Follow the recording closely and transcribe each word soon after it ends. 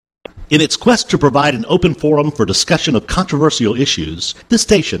In its quest to provide an open forum for discussion of controversial issues, this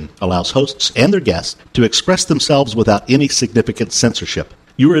station allows hosts and their guests to express themselves without any significant censorship.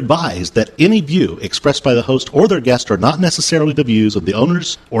 You are advised that any view expressed by the host or their guest are not necessarily the views of the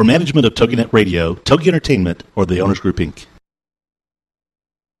owners or management of TogiNet Radio, Togi Entertainment, or the Owners Group, Inc.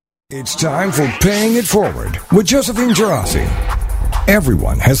 It's time for Paying It Forward with Josephine Girassi.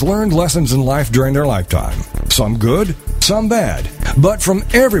 Everyone has learned lessons in life during their lifetime. Some good, some bad. But from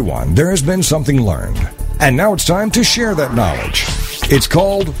everyone, there has been something learned. And now it's time to share that knowledge. It's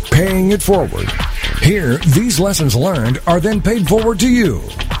called Paying It Forward. Here, these lessons learned are then paid forward to you,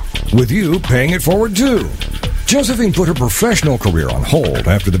 with you paying it forward too. Josephine put her professional career on hold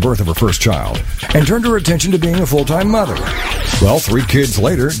after the birth of her first child and turned her attention to being a full-time mother. Well, 3 kids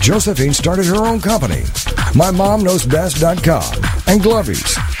later, Josephine started her own company, MyMomKnowsBest.com and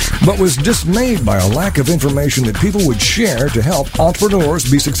Glovies, but was dismayed by a lack of information that people would share to help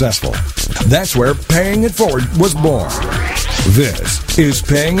entrepreneurs be successful. That's where Paying It Forward was born. This is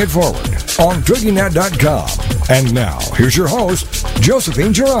Paying It Forward on TogiNet.com. And now, here's your host,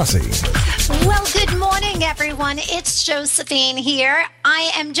 Josephine Girassi. Well, good morning, everyone. It's Josephine here.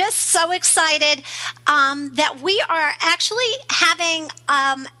 I am just so excited that we are actually having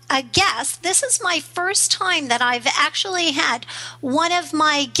a guest. This is my first time that I've actually had one of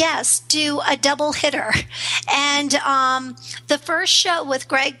my guests do a double hitter. And the first show with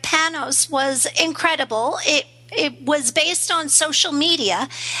Greg Panos was incredible. It was based on social media,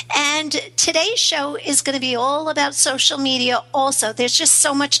 and today's show is going to be all about social media also. There's just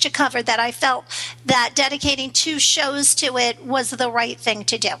so much to cover that I felt that dedicating 2 shows to it was the right thing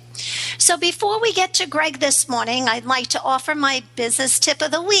to do. So before we get to Greg this morning, I'd like to offer my business tip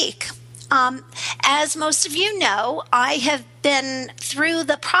of the week. As most of you know, I have been through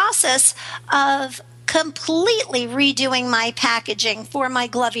the process of completely redoing my packaging for my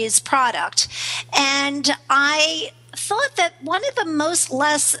Glovies product. And I thought that one of the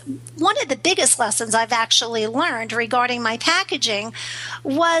biggest lessons I've actually learned regarding my packaging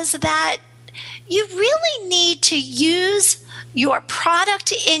was that you really need to use your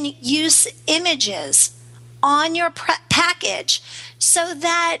product in use images on your package so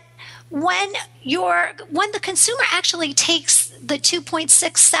that when the consumer actually takes the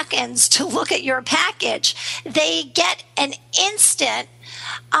 2.6 seconds to look at your package, they get an instant,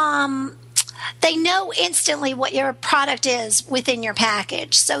 they know instantly what your product is within your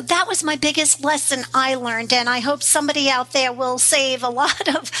package. So that was my biggest lesson I learned, and I hope somebody out there will save a lot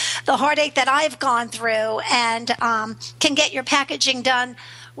of the heartache that I've gone through and can get your packaging done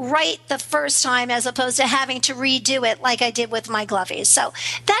right the first time as opposed to having to redo it like I did with my Glovies. So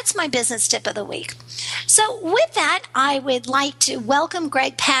that's my business tip of the week. So with that, I would like to welcome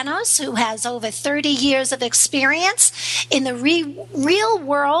Greg Panos, who has over 30 years of experience in the real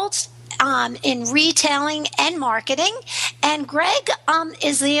world in retailing and marketing. And Greg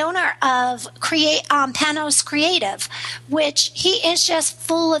is the owner of Panos Creative, which he is just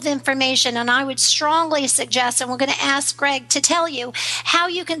full of information. And I would strongly suggest, and we're going to ask Greg to tell you how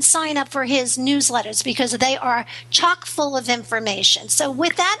you can sign up for his newsletters because they are chock full of information. So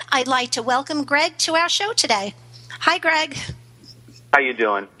with that, I'd like to welcome Greg to our show today. Hi, Greg. How you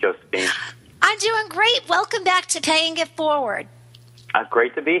doing, Josephine? I'm doing great. Welcome back to Paying It Forward.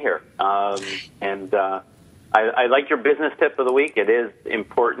 Great to be here. I like your business tip of the week. It is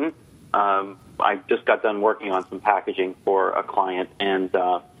important. I just got done working on some packaging for a client, and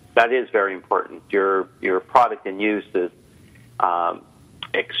that is very important. Your product in use is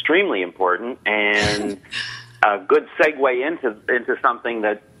extremely important, and a good segue into something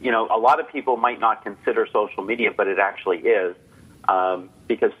that a lot of people might not consider social media, but it actually is,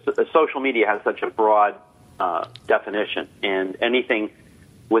 because social media has such a broad definition, and anything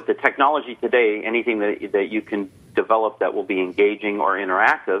with the technology today, anything that you can develop that will be engaging or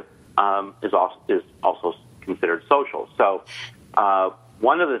interactive is also considered social. So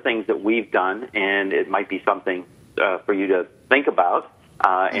one of the things that we've done, and it might be something for you to think about,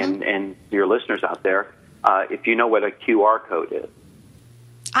 and your listeners out there, if you know what a QR code is.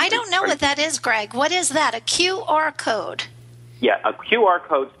 I don't know what that is, Greg. What is that, a QR code? Yeah, a QR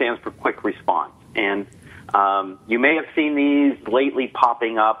code stands for quick response, and you may have seen these lately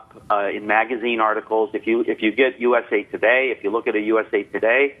popping up in magazine articles. If you get USA Today, if you look at a USA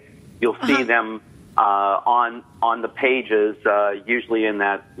Today, you'll see them on the pages, usually in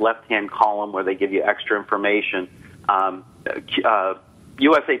that left-hand column where they give you extra information.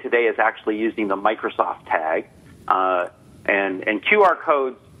 USA Today is actually using the Microsoft tag, and QR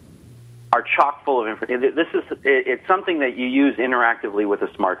codes are chock full of information. It's something that you use interactively with a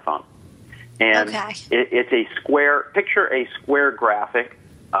smartphone. And it's a square, picture a square graphic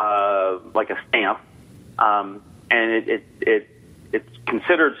like a stamp, and it's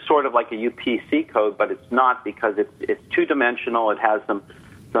considered sort of like a UPC code, but it's not because it's two-dimensional. It has some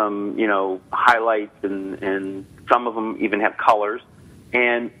highlights, and some of them even have colors.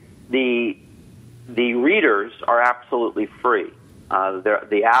 And the readers are absolutely free.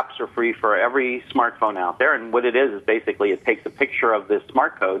 The apps are free for every smartphone out there, and what it is basically it takes a picture of this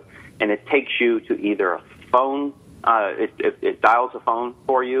smart code, and it takes you to either a phone, it dials a phone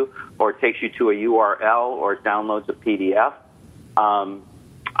for you, or it takes you to a URL, or it downloads a PDF.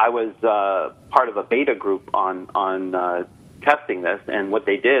 I was part of a beta group on testing this, and what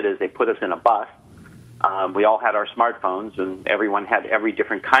they did is they put us in a bus. We all had our smartphones, and everyone had every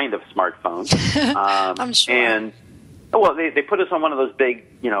different kind of smartphone. I'm sure. And well, they put us on one of those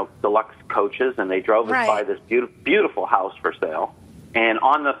big, deluxe coaches, and they drove us by this beautiful house for sale. And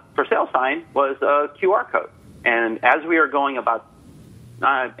on the for sale sign was a QR code. And as we were going about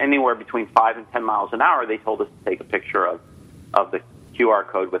anywhere between 5 and 10 miles an hour, they told us to take a picture of the QR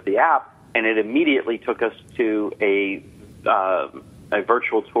code with the app, and it immediately took us to a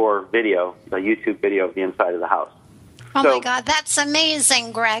virtual tour video, a YouTube video of the inside of the house. Oh, my God, that's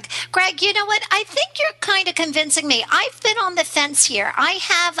amazing, Greg. Greg, you know what? I think you're kind of convincing me. I've been on the fence here. I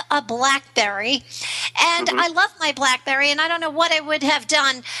have a BlackBerry, and I love my BlackBerry, and I don't know what I would have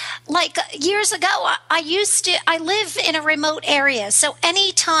done. Like years ago, I live in a remote area, so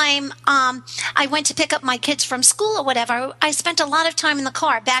anytime I went to pick up my kids from school or whatever, I spent a lot of time in the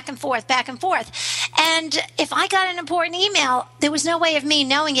car, back and forth. And if I got an important email, there was no way of me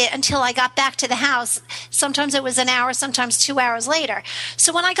knowing it until I got back to the house. Sometimes it was an hour, sometimes 2 hours later.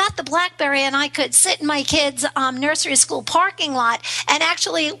 So when I got the BlackBerry and I could sit in my kids' nursery school parking lot and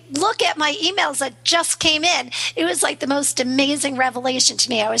actually look at my emails that just came in, it was like the most amazing revelation to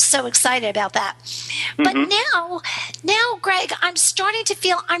me. I was so excited about that. But now, Greg, I'm starting to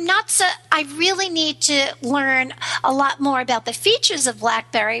feel I really need to learn a lot more about the features of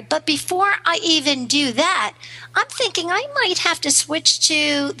BlackBerry. But before I even do that, I'm thinking I might have to switch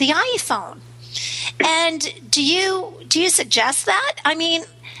to the iPhone. And do you suggest that? I mean,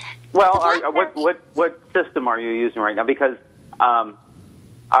 well, what system are you using right now? Because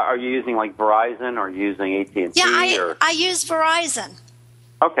are you using like Verizon or using AT&T? Yeah, I use Verizon.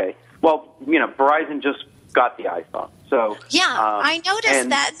 Okay, well, Verizon just got the iPhone, so yeah, I noticed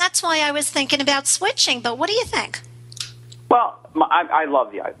that, and that's why I was thinking about switching. But what do you think? Well, I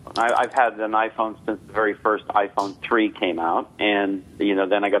love the iPhone. I've had an iPhone since the very first iPhone 3 came out, and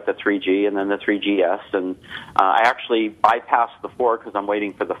then I got the 3G and then the 3GS, and I actually bypassed the 4 because I'm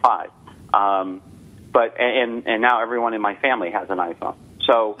waiting for the 5. But now everyone in my family has an iPhone,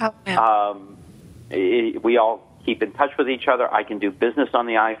 so we all keep in touch with each other. I can do business on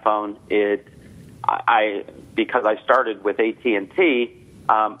the iPhone. Because I started with AT&T,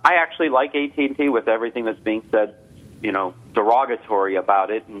 I actually like AT&T with everything that's being said, derogatory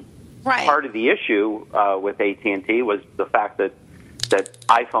about it. And part of the issue with AT&T was the fact that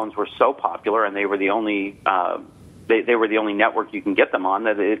iPhones were so popular, and they were the only they were the only network you can get them on,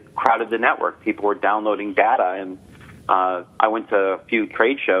 that it crowded the network. People were downloading data, and I went to a few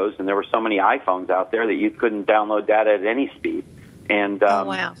trade shows, and there were so many iPhones out there that you couldn't download data at any speed. And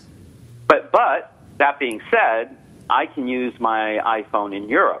But that being said, I can use my iPhone in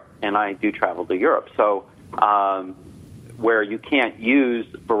Europe, and I do travel to Europe. So where you can't use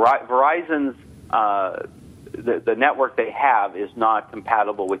Verizon's, the network they have is not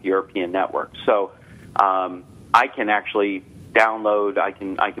compatible with European networks. So I can actually download, I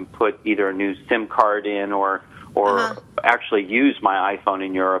can put either a new SIM card in or actually use my iPhone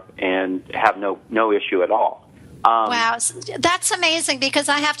in Europe and have no issue at all. Wow, that's amazing, because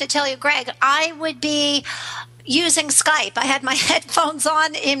I have to tell you, Greg, I would be using Skype. I had my headphones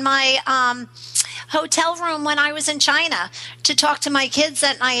on in my hotel room when I was in China to talk to my kids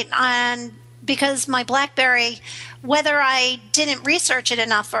at night, and because my BlackBerry, whether I didn't research it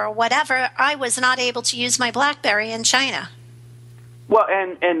enough or whatever, I was not able to use my BlackBerry in China. Well,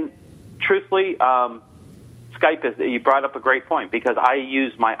 and truthfully, Skype you brought up a great point, because I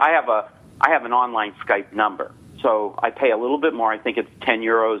have an online Skype number. So I pay a little bit more. I think it's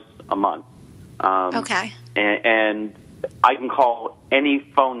 €10 a month. Okay. And I can call any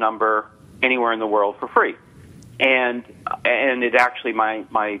phone number anywhere in the world for free. And it actually,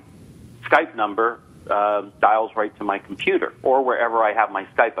 my Skype number dials right to my computer or wherever I have my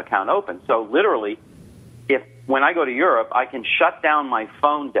Skype account open. So literally, when I go to Europe, I can shut down my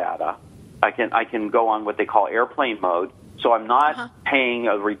phone data. I can go on what they call airplane mode. So I'm not paying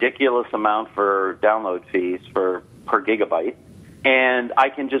a ridiculous amount for download fees per gigabyte, and I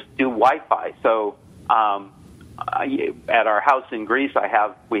can just do Wi-Fi. So at our house in Greece,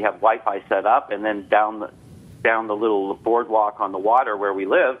 we have Wi-Fi set up, and then down the little boardwalk on the water where we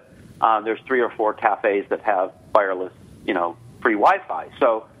live, there's 3 or 4 cafes that have wireless, free Wi-Fi.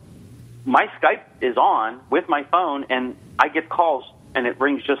 So my Skype is on with my phone, and I get calls, and it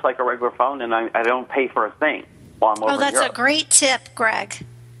rings just like a regular phone, and I don't pay for a thing while I'm over Oh, that's Europe. a great tip, Greg.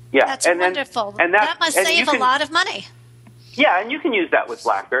 Yeah, that's wonderful. And that must save a lot of money. Yeah, and you can use that with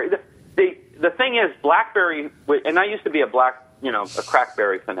BlackBerry. The thing is, BlackBerry, and I used to be a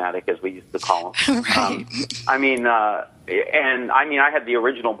crackberry fanatic, as we used to call them. Right. I had the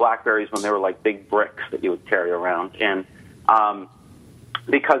original BlackBerries when they were like big bricks that you would carry around, and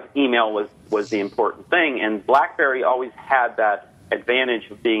because email was the important thing, and BlackBerry always had that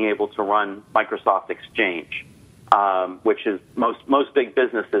advantage of being able to run Microsoft Exchange, which is most big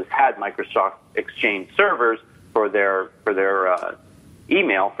businesses had Microsoft Exchange servers for their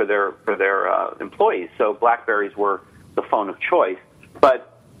email for their employees. So BlackBerries were the phone of choice.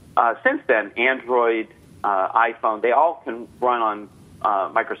 But since then, Android, iPhone, they all can run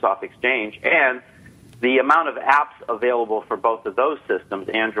on Microsoft Exchange, and the amount of apps available for both of those systems,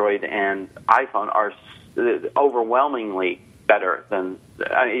 Android and iPhone, are overwhelmingly better than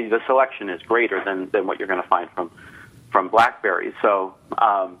the selection is greater than what you're going to find from BlackBerry. So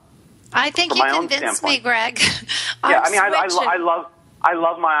I think you convinced me, Greg. Yeah, I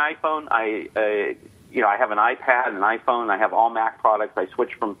love my iPhone. I have an iPad, an iPhone. I have all Mac products. I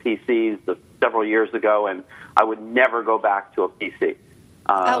switched from PCs several years ago, and I would never go back to a PC.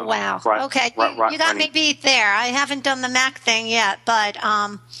 Oh, wow. Okay. You got me beat there. I haven't done the Mac thing yet, but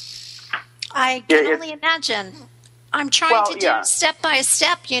I can only imagine. I'm trying to do step by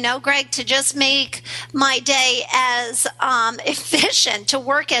step, Greg, to just make my day as efficient, to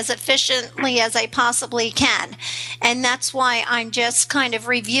work as efficiently as I possibly can. And that's why I'm just kind of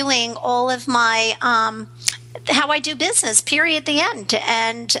reviewing all of my how I do business, period, the end.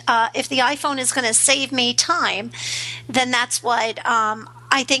 And if the iPhone is going to save me time, then that's what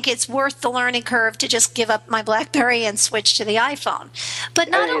I think it's worth the learning curve to just give up my BlackBerry and switch to the iPhone. But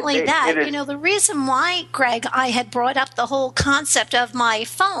not only that, the reason why, Greg, I had brought up the whole concept of my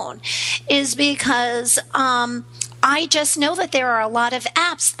phone is because I just know that there are a lot of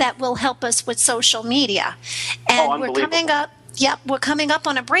apps that will help us with social media. And we're coming up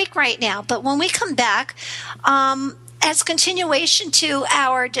on a break right now. But when we come back, as continuation to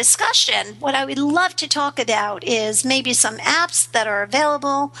our discussion, what I would love to talk about is maybe some apps that are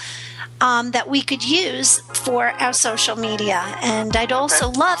available that we could use for our social media. And I'd also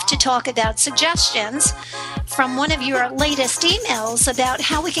love to talk about suggestions from one of your latest emails about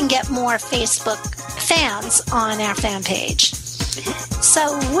how we can get more Facebook fans on our fan page.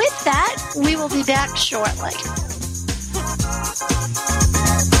 So with that, we will be back shortly.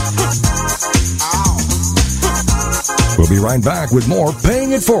 We'll be right back with more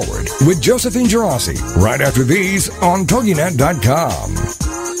Paying It Forward with Josephine Girassi right after these on TogiNet.com.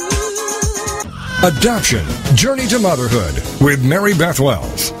 Adoption, Journey to Motherhood with Mary Beth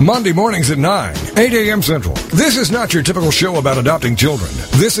Wells. Monday mornings at 9, 8 a.m. Central. This is not your typical show about adopting children.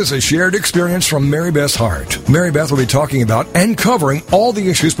 This is a shared experience from Mary Beth's heart. Mary Beth will be talking about and covering all the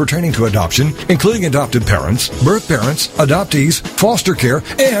issues pertaining to adoption, including adopted parents, birth parents, adoptees, foster care,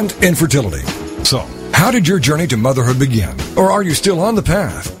 and infertility. So, how did your journey to motherhood begin? Or are you still on the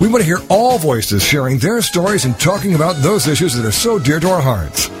path? We want to hear all voices sharing their stories and talking about those issues that are so dear to our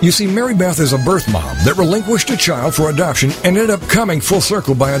hearts. You see, Mary Beth is a birth mom that relinquished a child for adoption and ended up coming full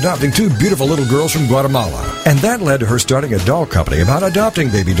circle by adopting 2 beautiful little girls from Guatemala. And that led to her starting a doll company about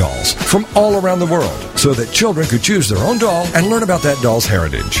adopting baby dolls from all around the world so that children could choose their own doll and learn about that doll's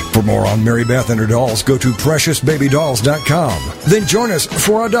heritage. For more on Mary Beth and her dolls, go to PreciousBabyDolls.com. Then join us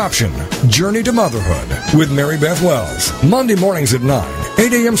for Adoption, Journey to Motherhood with Mary Beth Wells. Monday mornings at 9,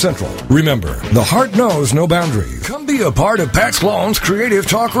 8 a.m. Central. Remember, the heart knows no boundaries. Come be a part of Pat Sloan's Creative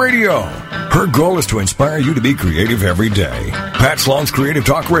Talk Radio. Her goal is to inspire you to be creative every day. Pat Sloan's Creative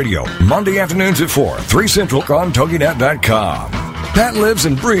Talk Radio, Monday afternoons at 4, 3 Central on TogiNet.com. Pat lives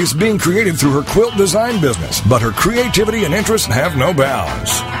and breathes being creative through her quilt design business, but her creativity and interests have no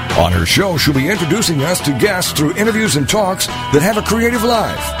bounds. On her show, she'll be introducing us to guests through interviews and talks that have a creative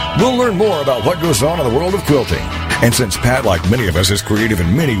life. We'll learn more about what goes on in the world of quilting. And since Pat, like many of us, is creative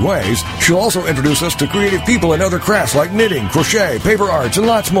in many ways, she'll also introduce us to creative people in other crafts like knitting, crochet, paper arts, and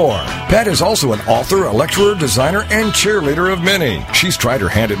lots more. Pat is also an author, a lecturer, designer, and cheerleader of many. She's tried her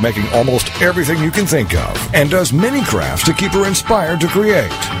hand at making almost everything you can think of and does many crafts to keep her inspired to create.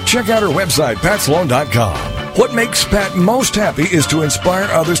 Check out her website, PatSloan.com. What makes Pat most happy is to inspire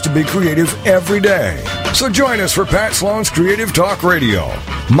others to be creative every day. So join us for Pat Sloan's Creative Talk Radio,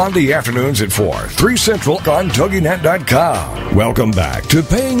 Monday afternoons at 4, 3 Central on TogiNet.com. Welcome back to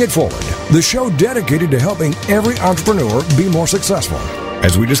Paying It Forward, the show dedicated to helping every entrepreneur be more successful,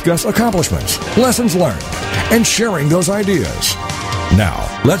 as we discuss accomplishments, lessons learned, and sharing those ideas.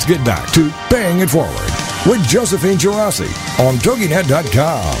 Now, let's get back to Paying It Forward with Josephine Girassi on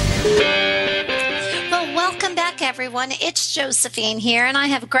TogiNet.com. Welcome back, everyone. It's Josephine here, and I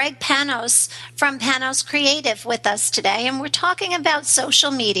have Greg Panos from Panos Creative with us today, and we're talking about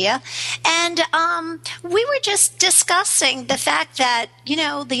social media. And we were just discussing the fact that, you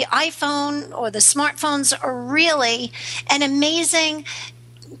know, the iPhone or the smartphones are really an amazing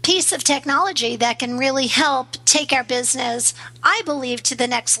piece of technology that can really help take our business, I believe, to the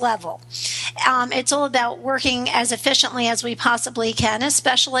next level. It's all about working as efficiently as we possibly can,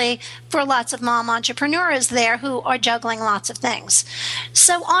 especially for lots of mom entrepreneurs there who are juggling lots of things.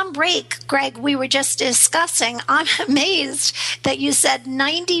 So on break, Greg, we were just discussing, I'm amazed that you said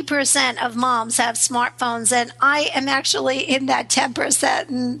 90% of moms have smartphones, and I am actually in that 10%,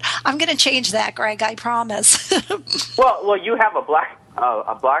 and I'm going to change that, Greg, I promise. Well, you have a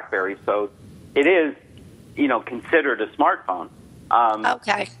BlackBerry, so it is, you know, considered a smartphone.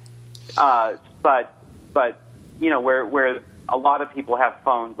 Okay. But you know, where a lot of people have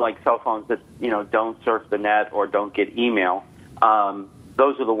phones, like cell phones that, you know, don't surf the net or don't get email,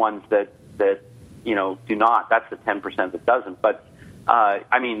 those are the ones that you know, do not. That's the 10% that doesn't. But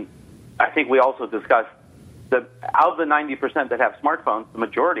I mean, I think we also discussed that out of the 90% that have smartphones, the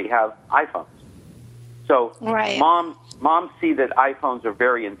majority have iPhones. So right. Moms see that iPhones are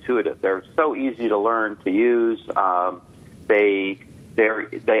very intuitive. They're so easy to learn to use. The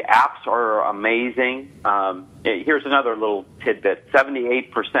apps are amazing. Here's another little tidbit.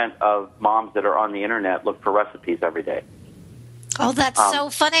 78% of moms that are on the internet look for recipes every day. Oh, that's so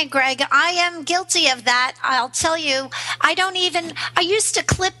funny, Greg. I am guilty of that. I'll tell you, I used to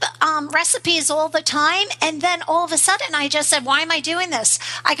clip recipes all the time, and then all of a sudden I just said, why am I doing this?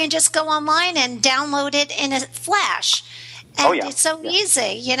 I can just go online and download it in a flash. And it's so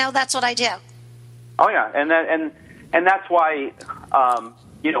easy. You know, that's what I do. Oh, yeah. And that's why,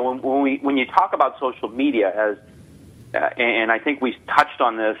 you know, when you talk about social media as, and I think we touched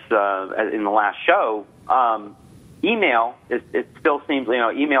on this in the last show, email, it still seems, you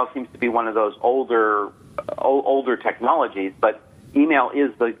know, email seems to be one of those older technologies, but email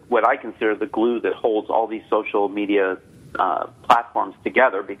is what I consider the glue that holds all these social media platforms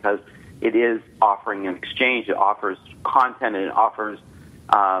together, because it is offering an exchange, it offers content, and it offers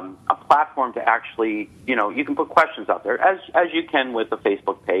a platform to actually, you know, you can put questions out there as you can with a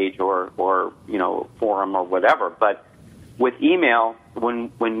Facebook page or you know, forum or whatever, but with email,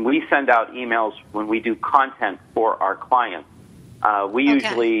 when we send out emails, when we do content for our clients, we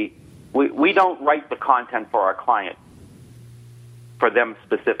usually we don't write the content for our client, for them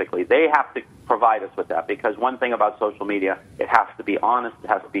specifically. They have to provide us with that, because one thing about social media, it has to be honest, it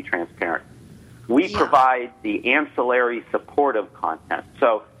has to be transparent. We provide the ancillary supportive content.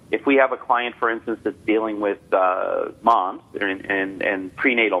 So if we have a client, for instance, that's dealing with moms and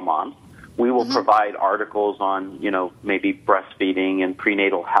prenatal moms, we will provide articles on, you know, maybe breastfeeding and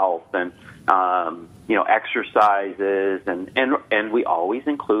prenatal health and, you know, exercises, and we always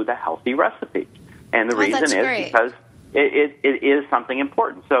include a healthy recipe. And the reason is because it is something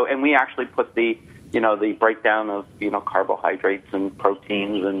important. So, and we actually put the, you know, the breakdown of, you know, carbohydrates and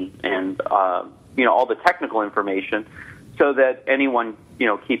proteins and you know, all the technical information, so that anyone, you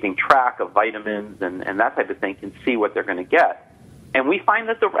know, keeping track of vitamins and that type of thing can see what they're going to get. And we find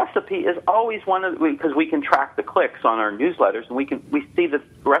that the recipe is always one of, because we can track the clicks on our newsletters, and we see that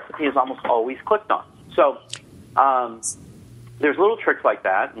the recipe is almost always clicked on. So there's little tricks like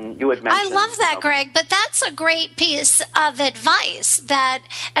that, and you had mentioned. I love that, Greg, but that's a great piece of advice that,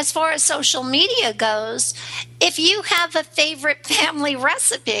 as far as social media goes, if you have a favorite family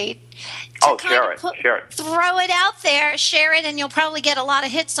recipe, share it. Throw it out there, share it, and you'll probably get a lot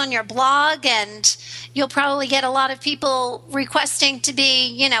of hits on your blog, and you'll probably get a lot of people requesting to be,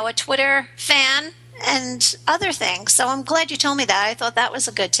 you know, a Twitter fan and other things. So I'm glad you told me that. I thought that was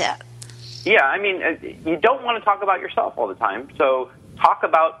a good tip. Yeah, I mean, you don't want to talk about yourself all the time, so talk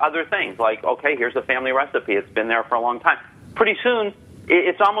about other things, like, okay, here's a family recipe. It's been there for a long time. Pretty soon,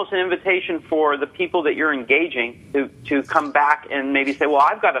 it's almost an invitation for the people that you're engaging to come back and maybe say, well,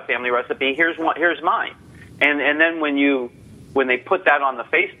 I've got a family recipe. Here's mine. And then when they put that on the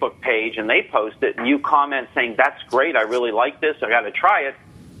Facebook page and they post it and you comment saying, that's great, I really like this, I got to try it,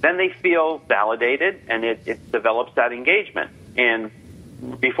 then they feel validated, and it develops that engagement. And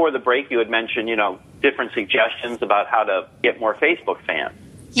before the break, you had mentioned, you know, different suggestions about how to get more Facebook fans.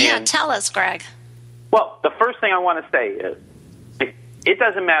 Yeah, and tell us, Greg. Well, the first thing I want to say is it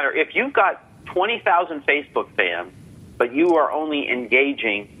doesn't matter if you've got 20,000 Facebook fans, but you are only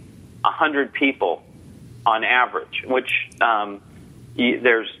engaging 100 people on average, which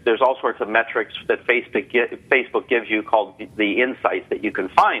there's all sorts of metrics that Facebook gives you called the insights that you can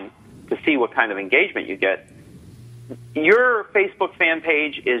find to see what kind of engagement you get. Your Facebook fan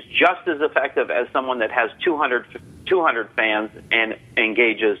page is just as effective as someone that has 200 fans and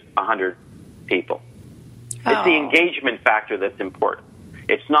engages 100 people. It's the engagement factor that's important.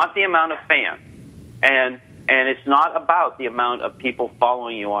 It's not the amount of fans, and it's not about the amount of people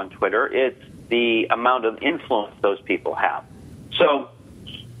following you on Twitter. It's the amount of influence those people have. So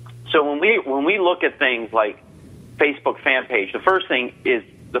when we look at things like Facebook fan page, the first thing is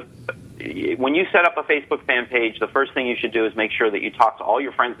when you set up a Facebook fan page, the first thing you should do is make sure that you talk to all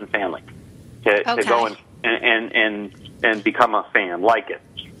your friends and family to go and become a fan, like it.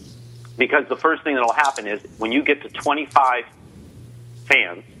 Because the first thing that will happen is when you get to 25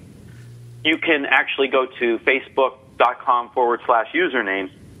 fans, you can actually go to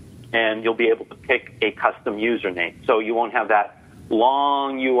facebook.com/username, and you'll be able to pick a custom username. So you won't have that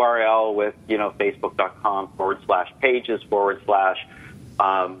long URL with, facebook.com/pages/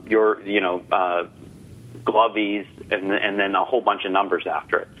 Glovies, and then a whole bunch of numbers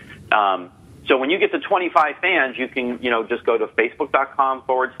after it. So when you get to 25 fans, you can, just go to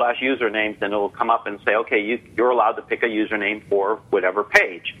facebook.com/usernames, and it'll come up and say, okay, you're allowed to pick a username for whatever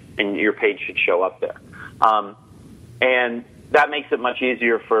page, and your page should show up there. And that makes it much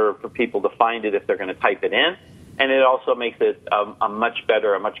easier for people to find it if they're going to type it in, and it also makes it a much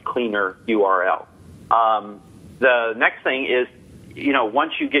better, a much cleaner URL. The next thing is,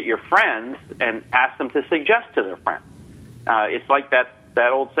 once you get your friends, and ask them to suggest to their friends. It's like that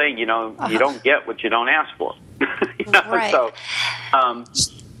old saying, you don't get what you don't ask for. Right. So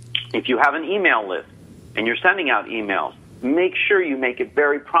if you have an email list and you're sending out emails, make sure you make it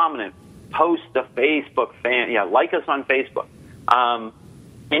very prominent. Post a Facebook fan, like us on Facebook.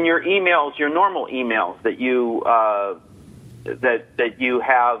 In your emails, your normal emails that you that you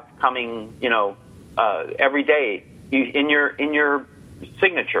have coming, every day, in your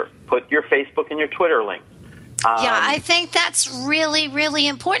signature, put your Facebook and your Twitter links. I think that's really, really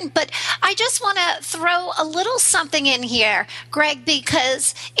important. But I just want to throw a little something in here, Greg,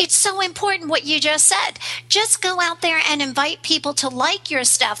 because it's so important what you just said. Just go out there and invite people to like your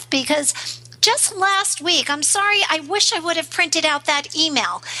stuff, because just last week, I'm sorry, I wish I would have printed out that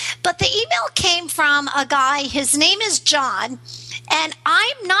email, but the email came from a guy, his name is John, and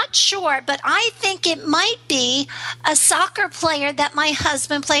I'm not sure, but I think it might be a soccer player that my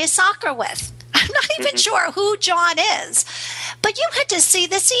husband plays soccer with. I'm not even sure who John is, but you had to see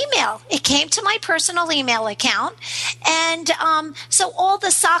this email. It came to my personal email account, and so all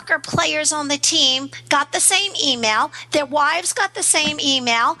the soccer players on the team got the same email. Their wives got the same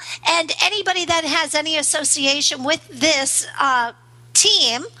email, and anybody that has any association with this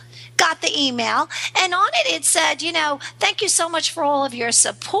team got the email. And on it said, thank you so much for all of your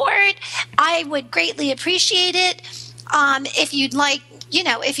support. I would greatly appreciate it if you'd like,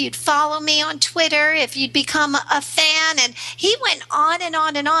 if you'd follow me on Twitter, if you'd become a fan. And he went on and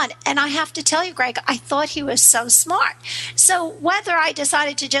on and on. And I have to tell you, Greg, I thought he was so smart. So whether I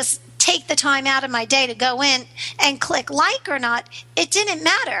decided to just take the time out of my day to go in and click like or not, it didn't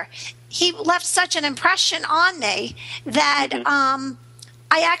matter. He left such an impression on me that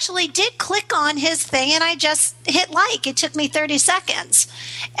I actually did click on his thing, and I just hit like. It took me 30 seconds.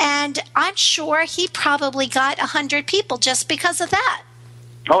 And I'm sure he probably got 100 people just because of that.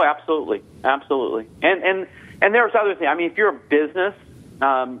 Oh, absolutely. Absolutely. And there's other things. I mean, if you're a business,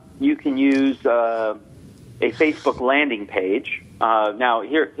 you can use a Facebook landing page. Now,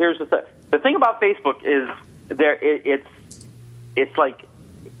 here's the thing. The thing about Facebook is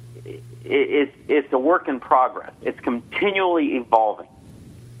it's a work in progress. It's continually evolving.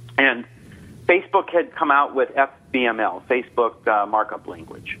 And Facebook had come out with FBML, Facebook Markup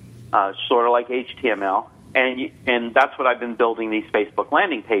Language, sort of like HTML. And that's what I've been building these Facebook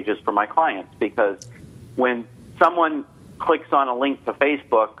landing pages for my clients, because when someone clicks on a link to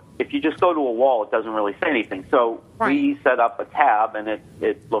Facebook, if you just go to a wall, it doesn't really say anything. So we set up a tab, and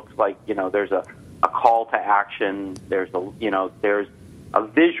it looks like, there's a call to action. There's a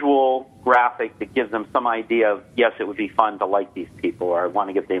visual graphic that gives them some idea of, yes, it would be fun to like these people, or I want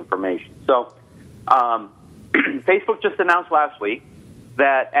to get the information. So Facebook just announced last week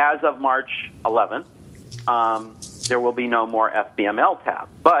that as of March 11th, there will be no more FBML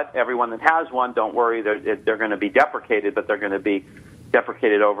tabs. But everyone that has one, don't worry, they're going to be deprecated, but they're going to be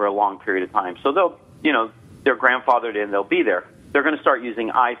deprecated over a long period of time. So they're grandfathered in, they'll be there. They're going to start using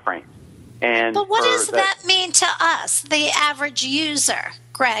iframes. But what does that mean to us, the average user,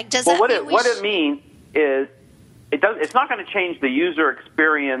 Greg? Does that mean what it means is it's not going to change the user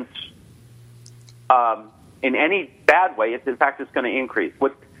experience in any bad way. In fact, it's going to increase.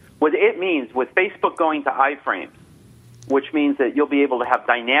 What it means with Facebook going to iframes, which means that you'll be able to have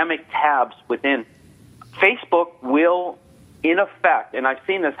dynamic tabs within. Facebook will, in effect, and I've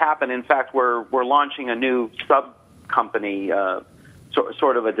seen this happen. In fact, we're launching a new sub-company,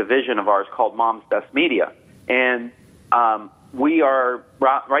 sort of a division of ours called Mom's Best Media. And we are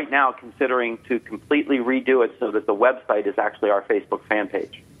right now considering to completely redo it so that the website is actually our Facebook fan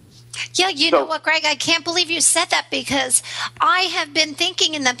page. Yeah, you know what, Greg? I can't believe you said that, because I have been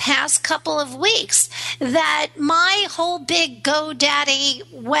thinking in the past couple of weeks that my whole big GoDaddy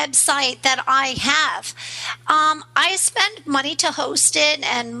website that I have, I spend money to host it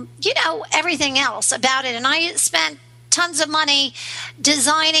and, everything else about it. And I spent tons of money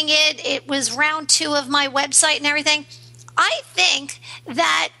designing it. It was round 2 of my website and everything. I think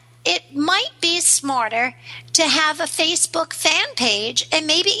that it might be smarter to have a Facebook fan page and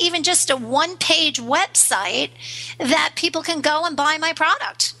maybe even just a one-page website that people can go and buy my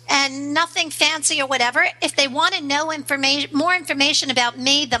product, and nothing fancy or whatever. If they want to know more information about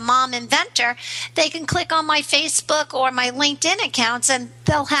me, the mom inventor, they can click on my Facebook or my LinkedIn accounts, and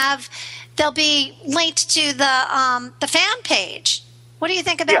they'll be linked to the fan page. What do you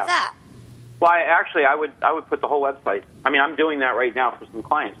think about that? Well, I would put the whole website. I mean, I'm doing that right now for some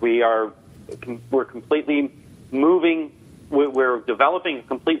clients. We're completely moving. We're developing a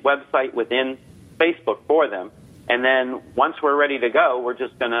complete website within Facebook for them, and then once we're ready to go, we're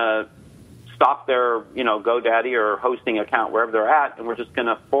just going to stop their GoDaddy or hosting account wherever they're at, and we're just going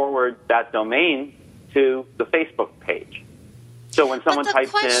to forward that domain to the Facebook page. So when someone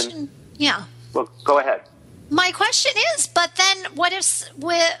types in, well, go ahead. My question is, but then what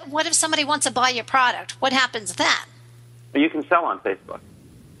if somebody wants to buy your product? What happens then? You can sell on Facebook.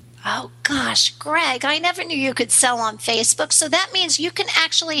 Oh, gosh, Greg, I never knew you could sell on Facebook. So that means you can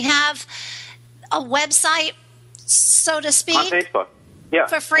actually have a website, so to speak? On Facebook, yeah.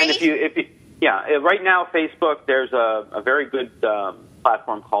 For free? And if you, right now, Facebook, there's a very good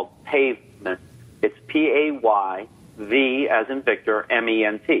platform called Pavement. It's Payv, as in Victor,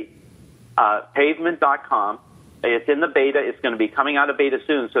 MENT. Pavement.com. It's in the beta. It's going to be coming out of beta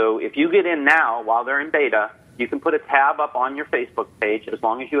soon. So if you get in now while they're in beta, you can put a tab up on your Facebook page as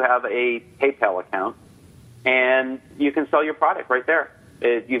long as you have a PayPal account, and you can sell your product right there.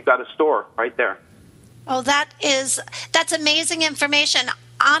 You've got a store right there. Oh, that's amazing information.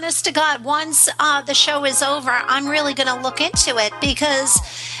 Honest to God, once the show is over, I'm really going to look into it, because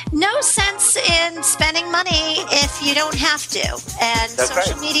no sense in spending money if you don't have to. And That's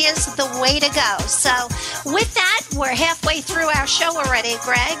social right. media is the way to go. So with that, we're halfway through our show already,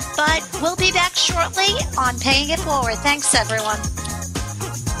 Greg, but we'll be back shortly on Paying It Forward. Thanks, everyone.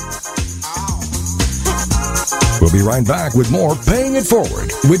 We'll be right back with more Paying It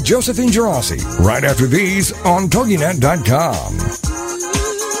Forward with Josephine Girassi right after these on TogiNet.com.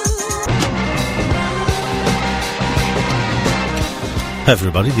 Hi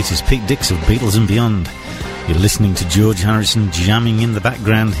everybody, this is Pete Dix of Beatles and Beyond. You're listening to George Harrison jamming in the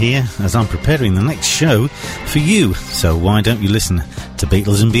background here as I'm preparing the next show for you. So why don't you listen to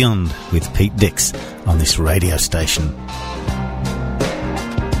Beatles and Beyond with Pete Dix on this radio station?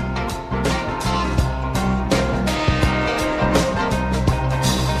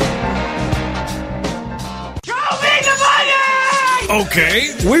 Okay,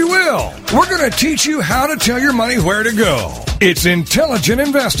 we will. We're going to teach you how to tell your money where to go. It's Intelligent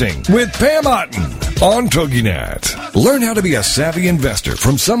Investing with Pam Otten on TogiNet. Learn how to be a savvy investor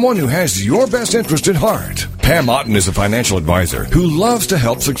from someone who has your best interest at heart. Pam Otten is a financial advisor who loves to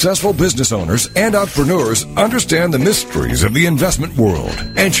help successful business owners and entrepreneurs understand the mysteries of the investment world,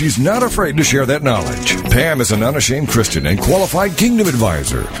 and she's not afraid to share that knowledge. Pam is an unashamed Christian and qualified Kingdom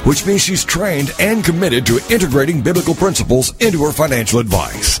advisor, which means she's trained and committed to integrating biblical principles into her financial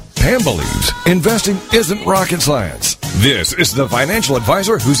advice. Pam believes investing isn't rocket science. This is the financial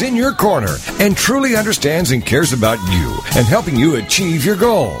advisor who's in your corner and truly understands and cares about you and helping you achieve your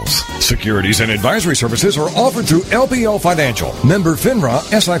goals. Securities and advisory services are offered through LPL Financial, member FINRA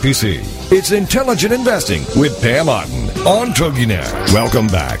SIPC. It's Intelligent Investing with Pam Otten on TogiNet. Welcome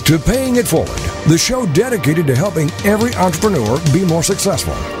back to Paying It Forward, the show dedicated to helping every entrepreneur be more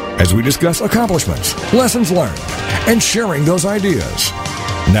successful, as we discuss accomplishments, lessons learned, and sharing those ideas.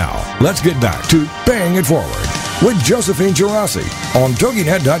 Now, let's get back to Paying It Forward with Josephine Girassi on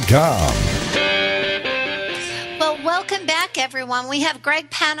TogiNet.com. Well, welcome back, everyone. We have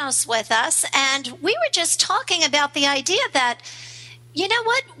Greg Panos with us, and we were just talking about the idea that you know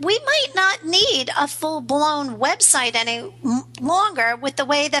what? We might not need a full-blown website any longer with the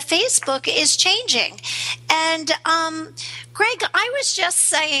way that Facebook is changing. And Greg, I was just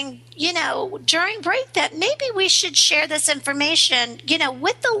saying, during break that maybe we should share this information,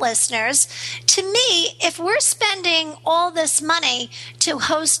 with the listeners. To me, if we're spending all this money to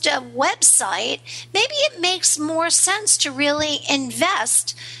host a website, maybe it makes more sense to really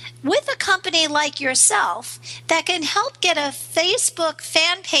invest with a company like yourself that can help get a Facebook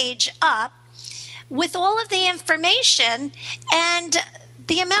fan page up with all of the information, and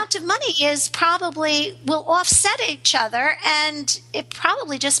the amount of money will offset each other, and it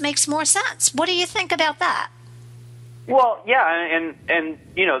probably just makes more sense. What do you think about that? Well, yeah, and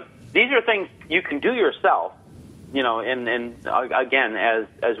these are things you can do yourself, and again, as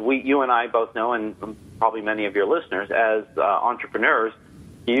you and I both know, and probably many of your listeners, as entrepreneurs,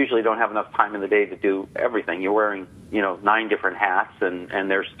 you usually don't have enough time in the day to do everything. You're wearing, 9 different hats, and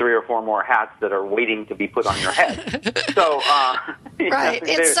there's 3 or 4 more hats that are waiting to be put on your head. So, right,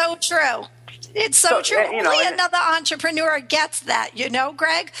 it's so true. It's so true. Only another entrepreneur gets that,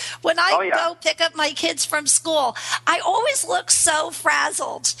 Greg. When I go pick up my kids from school, I always look so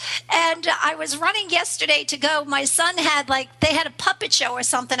frazzled. And I was running yesterday to go. My son had they had a puppet show or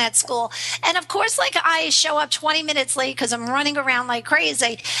something at school. And of course, I show up 20 minutes late because I'm running around like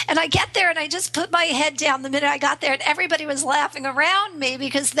crazy. And I get there and I just put my head down the minute I got there, and everybody was laughing around me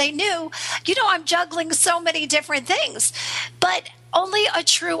because they knew, I'm juggling so many different things. But only a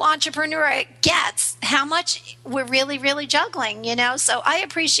true entrepreneur gets how much we're really, really juggling, So I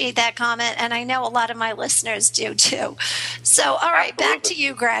appreciate that comment, and I know a lot of my listeners do too. So, all right, Absolutely. Back to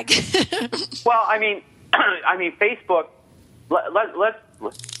you, Greg. Well, I mean, Facebook.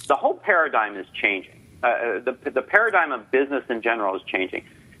 The whole paradigm is changing. The paradigm of business in general is changing.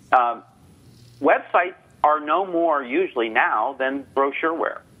 Websites are no more usually now than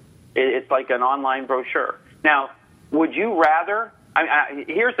brochureware. It's like an online brochure. Now, would you rather?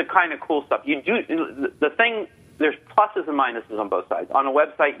 Here's the kind of cool stuff. You do the thing. There's pluses and minuses on both sides. On a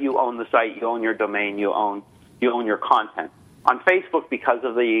website, you own the site, you own your domain, you own your content. On Facebook, because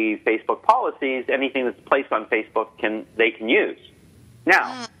of the Facebook policies, anything that's placed on Facebook they can use.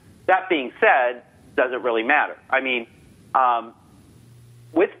 Now, that being said, does it really matter? I mean,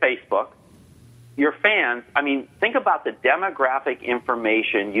 with Facebook, your fans. Think about the demographic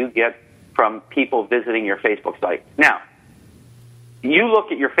information you get from people visiting your Facebook site. Now, you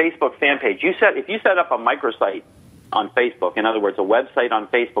look at your Facebook fan page. If you set up a microsite on Facebook, in other words, a website on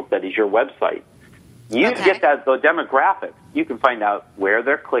Facebook that is your website, you get the demographics. You can find out where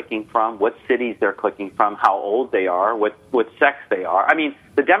they're clicking from, what cities they're clicking from, how old they are, what sex they are.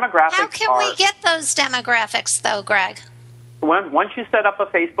 The demographics. How can we get those demographics, though, Greg? Once you set up a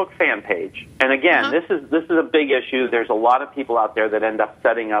Facebook fan page, and again, this is a big issue. There's a lot of people out there that end up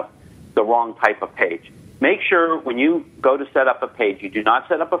setting up the wrong type of page. Make sure when you go to set up a page, you do not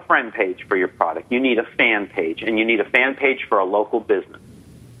set up a friend page for your product. You need a fan page, and you need a fan page for a local business.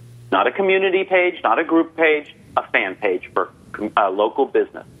 Not a community page, not a group page, a fan page for a local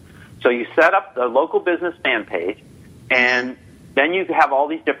business. So you set up the local business fan page, and then you have all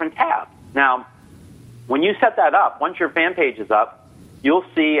these different tabs. Now, when you set that up, once your fan page is up, you'll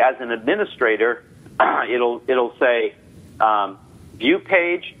see as an administrator, it'll say view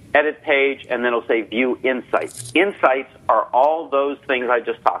page, edit page, and then it'll say view insights. Insights are all those things I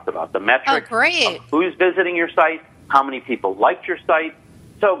just talked about, the metrics of who's visiting your site, how many people liked your site.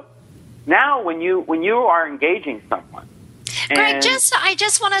 So now when you are engaging someone, Greg, I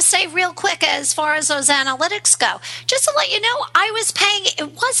just want to say real quick, as far as those analytics go, just to let you know, I was paying,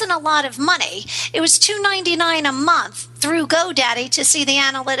 it wasn't a lot of money. It was $2.99 a month through GoDaddy to see the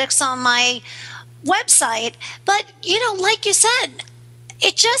analytics on my website. But, like you said,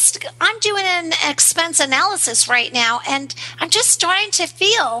 I'm doing an expense analysis right now, and I'm just starting to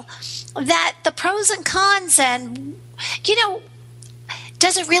feel that the pros and cons and,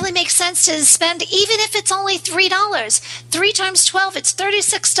 does it really make sense to spend, even if it's only $3? 3 times 12, it's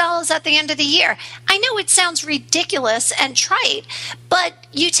 $36 at the end of the year. I know it sounds ridiculous and trite, but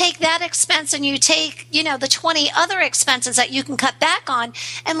you take that expense and you take, the 20 other expenses that you can cut back on.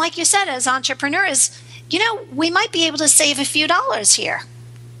 And like you said, as entrepreneurs, we might be able to save a few dollars here.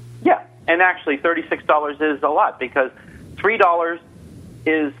 Yeah, and actually $36 is a lot, because $3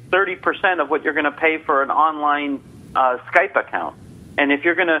 is 30% of what you're going to pay for an online Skype account. And if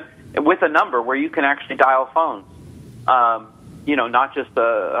you're going to, with a number where you can actually dial phones, not just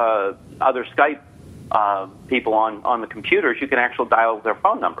the other Skype people on the computers, you can actually dial their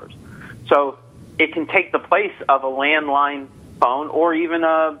phone numbers. So it can take the place of a landline phone or even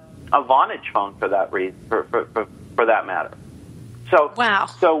a Vonage phone for that reason, for that matter. So wow.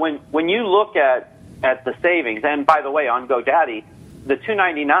 So when you look at the savings, and by the way, on GoDaddy, the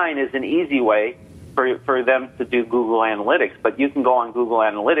 $2.99 is an easy way for them to do Google Analytics, but you can go on Google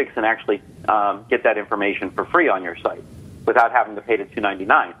Analytics and actually get that information for free on your site without having to pay the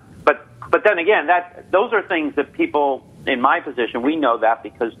 $2.99. But then again, those are things that people in my position, we know that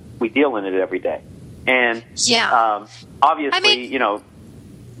because we deal in it every day. And obviously,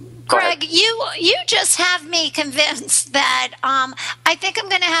 Greg, you just have me convinced that I think I'm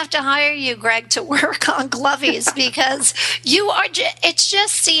going to have to hire you, Greg, to work on Glovies because you are. It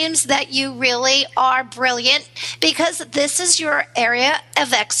just seems that you really are brilliant because this is your area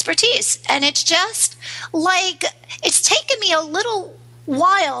of expertise, and it's just like it's taken me a little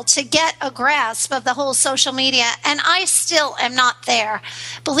while to get a grasp of the whole social media, and I still am not there.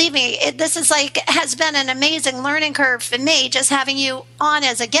 Believe me, this is has been an amazing learning curve for me just having you on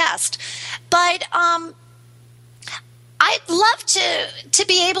as a guest. But I'd love to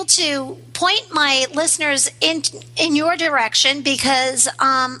be able to point my listeners in your direction because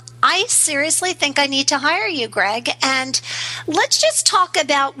I seriously think I need to hire you, Greg. And let's just talk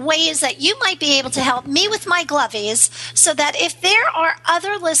about ways that you might be able to help me with my Glovies so that if there are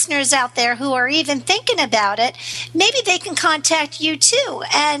other listeners out there who are even thinking about it, maybe they can contact you too.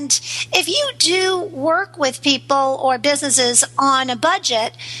 And if you do work with people or businesses on a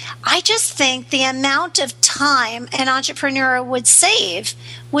budget, I just think the amount of time an entrepreneur would save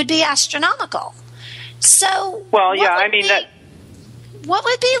would be astronomical. So, well, yeah, I mean that. What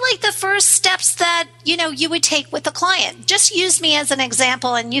would be the first steps that, you would take with the client? Just use me as an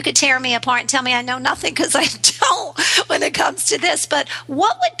example, and you could tear me apart and tell me I know nothing because I don't when it comes to this. But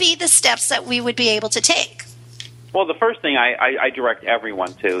what would be the steps that we would be able to take? Well, the first thing I direct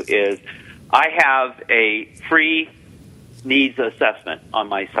everyone to is I have a free needs assessment on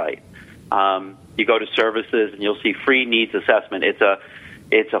my site. You go to services and you'll see free needs assessment.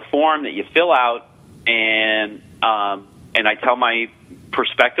 It's a form that you fill out, and I tell my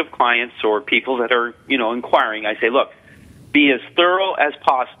prospective clients or people that are, inquiring, I say, look, be as thorough as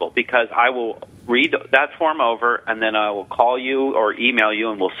possible because I will read that form over and then I will call you or email you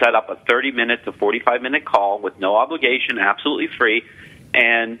and we'll set up a 30-minute to 45-minute call with no obligation, absolutely free.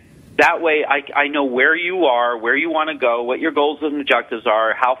 And that way I know where you are, where you want to go, what your goals and objectives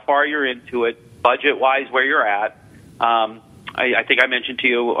are, how far you're into it, budget-wise, where you're at. I think I mentioned to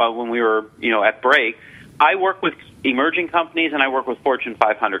you when we were, at break, I work with emerging companies and I work with Fortune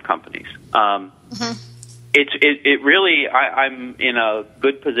 500 companies. It really, I'm in a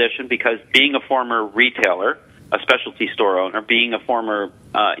good position because being a former retailer, a specialty store owner, being a former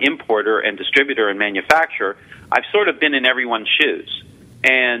importer and distributor and manufacturer, I've sort of been in everyone's shoes.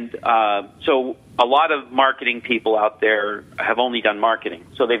 And so a lot of marketing people out there have only done marketing.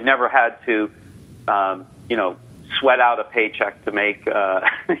 So they've never had to, sweat out a paycheck to make,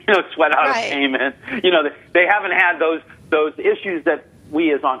 sweat out a payment. They haven't had those issues that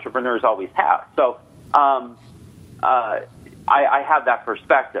we as entrepreneurs always have. So I have that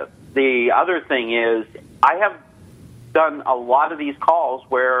perspective. The other thing is I have done a lot of these calls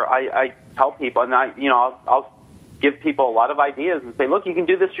where I tell people, and I'll give people a lot of ideas and say, look, you can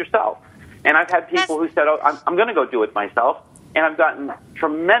do this yourself. And I've had people who said, oh, I'm going to go do it myself. And I've gotten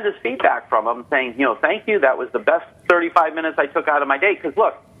tremendous feedback from them saying, thank you. That was the best 35 minutes I took out of my day. Because,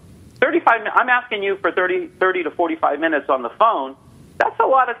 look, 35 minutes, I'm asking you for 30 to 45 minutes on the phone. That's a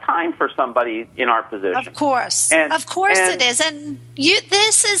lot of time for somebody in our position. Of course. It is. And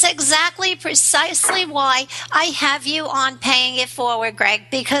this is precisely why I have you on Paying It Forward,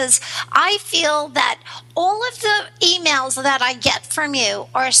 Greg, because I feel that all of the emails that I get from you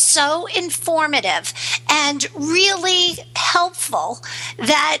are so informative and really helpful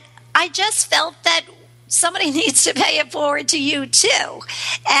that I just felt that somebody needs to pay it forward to you too.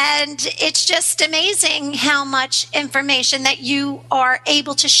 And it's just amazing how much information that you are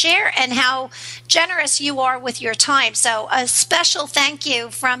able to share and how generous you are with your time. So a special thank you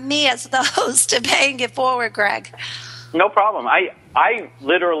from me as the host of Paying It Forward, Greg. No problem. I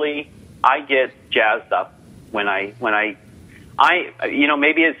literally get jazzed up when I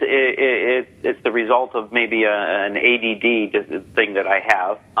maybe it's the result of maybe an ADD thing that I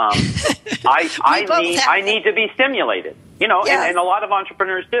have. I need to be stimulated, and a lot of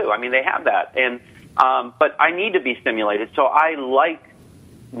entrepreneurs do. I mean, they have that, but I need to be stimulated. So I like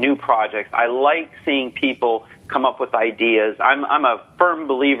new projects. I like seeing people come up with ideas. I'm a firm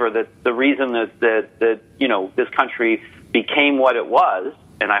believer that the reason that this country became what it was,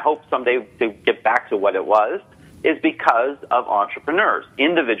 and I hope someday to get back to what it was, is because of entrepreneurs,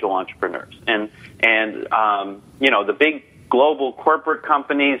 individual entrepreneurs. And the big global corporate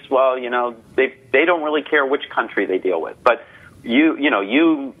companies, well, they don't really care which country they deal with. But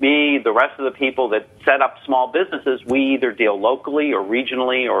you, me, the rest of the people that set up small businesses, we either deal locally or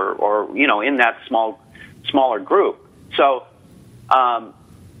regionally or in that smaller group. So,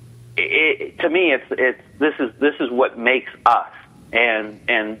 to me, this is what makes us, and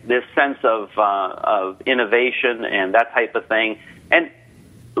this sense of innovation and that type of thing. And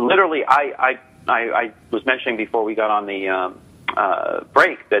literally, I was mentioning before we got on the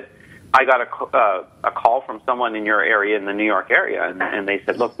break that I got a call from someone in your area, in the New York area, and they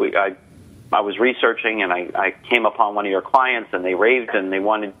said, look, I was researching and I came upon one of your clients, and they raved and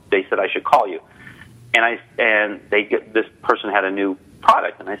they said I should call you, and this person had a new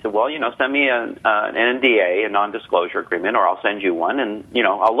product, and I said, well, send me an NDA, a non-disclosure agreement, or I'll send you one, and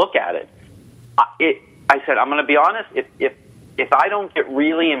I'll look at it. I said, I'm going to be honest, if I don't get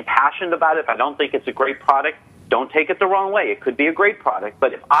really impassioned about it, if I don't think it's a great product, don't take it the wrong way. It could be a great product,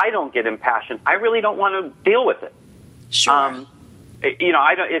 but if I don't get impassioned, I really don't want to deal with it. Sure.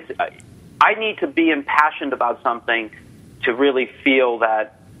 I need to be impassioned about something to really feel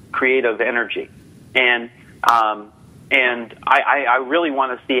that creative energy, and I really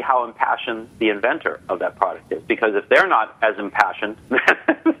want to see how impassioned the inventor of that product is, because if they're not as impassioned,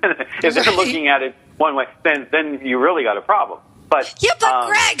 if they're looking at it one way, then you really got a problem. But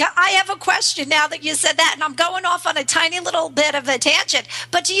Greg, I have a question now that you said that, and I'm going off on a tiny little bit of a tangent.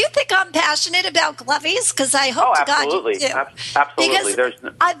 But do you think I'm passionate about Glovies? Because I hope to God you do. Absolutely.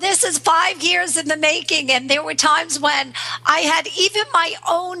 Because this is 5 years in the making, and there were times when I had even my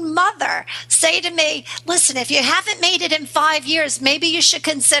own mother say to me, listen, if you haven't made it in 5 years, maybe you should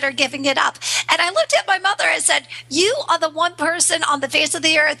consider giving it up. And I looked at my mother and said, you are the one person on the face of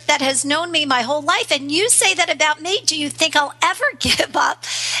the earth that has known me my whole life, and you say that about me. Do you think I'll ever give up?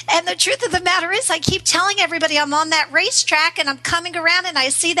 And the truth of the matter is, I keep telling everybody I'm on that racetrack and I'm coming around and I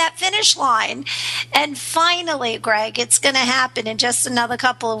see that finish line. And finally, Greg, it's going to happen in just another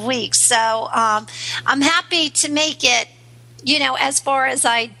couple of weeks. So I'm happy to make it, as far as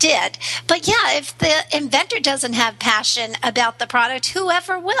I did. But yeah, if the inventor doesn't have passion about the product,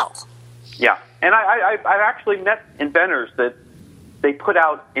 whoever will. Yeah. And I've actually met inventors that they put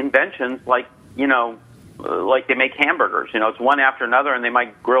out inventions like they make hamburgers. It's one after another, and they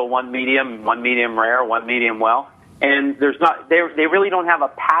might grill one medium rare, one medium well. And they really don't have a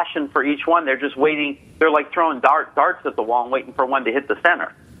passion for each one. They're just waiting. They're like throwing darts at the wall and waiting for one to hit the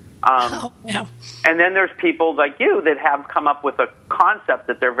center. And then there's people like you that have come up with a concept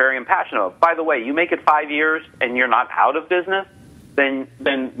that they're very impassioned about. By the way, you make it 5 years and you're not out of business, then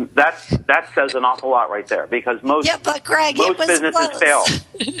that says an awful lot right there, because most businesses fail.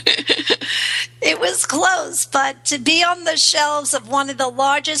 It was close, but to be on the shelves of one of the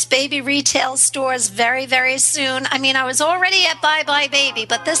largest baby retail stores very, very soon. I mean, I was already at Bye Bye Baby,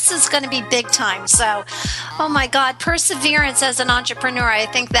 but this is going to be big time. So, oh my God, perseverance as an entrepreneur, I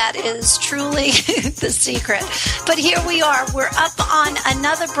think that is truly the secret. But here we are. We're up on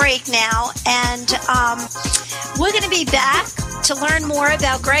another break now, and we're going to be back to learn more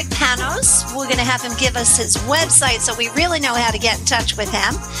about Greg Panos. We're going to have him give us his website so we really know how to get in touch with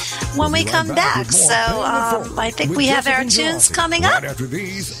him when we come back. So I think we have our tunes coming up.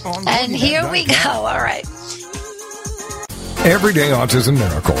 And here we go. All right. Everyday Autism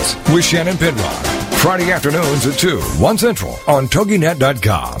Miracles with Shannon Penrod. Friday afternoons at 2, 1 Central on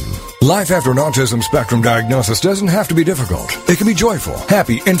TogiNet.com. Life after an autism spectrum diagnosis doesn't have to be difficult. It can be joyful,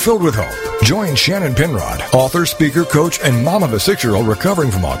 happy, and filled with hope. Join Shannon Penrod, author, speaker, coach, and mom of a 6-year-old recovering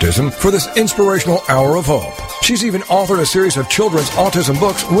from autism, for this inspirational hour of hope. She's even authored a series of children's autism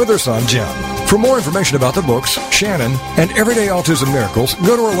books with her son, Jim. For more information about the books, Shannon, and Everyday Autism Miracles,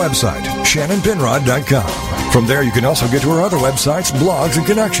 go to her website, ShannonPenrod.com. From there, you can also get to her other websites, blogs, and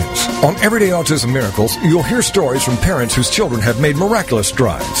connections. On Everyday Autism Miracles, you'll hear stories from parents whose children have made miraculous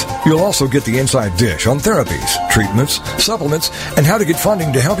strides. You'll also get the inside dish on therapies, treatments, supplements, and how to get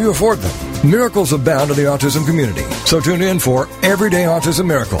funding to help you afford them. Miracles abound in the autism community, so tune in for Everyday Autism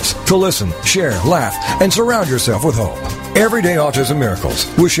Miracles to listen, share, laugh, and surround yourself with hope. Everyday Autism Miracles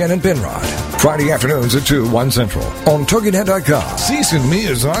with Shannon Penrod. Friday afternoons at 2, 1 Central on TogiNet.com. Cease and Me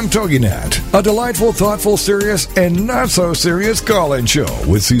is on TogiNet. A delightful, thoughtful, serious, and not-so-serious call-in show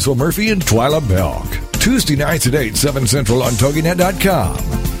with Cecil Murphy and Twyla Belk. Tuesday nights at 8, 7 Central on TogiNet.com.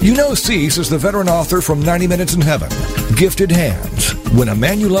 You know Cease is the veteran author from 90 Minutes in Heaven, Gifted Hands, When a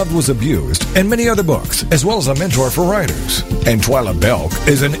Man You Loved Was Abused, and many other books, as well as a mentor for writers. And Twyla Belk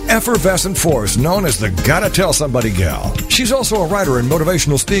is an effervescent force known as the Gotta Tell Somebody gal. She's also a writer and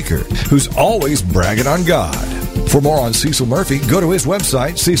motivational speaker who's always bragging on God. For more on Cecil Murphy, go to his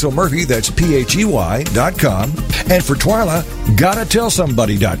website, Cecil Murphy, that's PHEY.com. And for Twyla,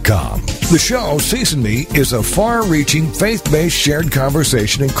 GottaTellSomebody.com. The show, Cease and Me, is a far-reaching, faith-based shared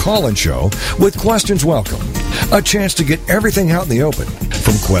conversation and call-in show with questions welcome. A chance to get everything out in the open,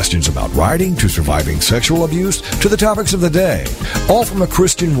 from questions about writing to surviving sexual abuse to the topics of the day, all from a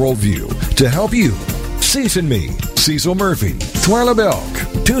Christian worldview to help you. Cease and Me, Cecil Murphy, Twyla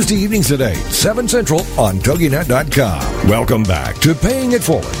Belk, Tuesday evenings at 8, 7 Central on TogiNet.com. Welcome back to Paying It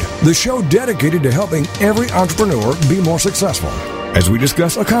Forward, the show dedicated to helping every entrepreneur be more successful, as we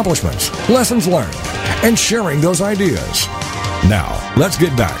discuss accomplishments, lessons learned, and sharing those ideas. Now, let's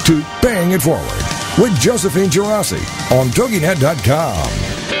get back to Paying It Forward with Josephine Girassi on TogiNet.com.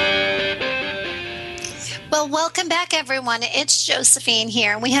 Well, welcome back, everyone. It's Josephine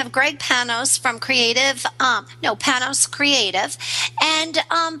here. We have Greg Panos from Panos Creative. And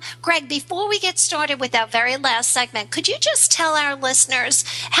Greg, before we get started with our very last segment, could you just tell our listeners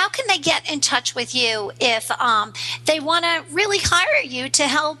how can they get in touch with you if they want to really hire you to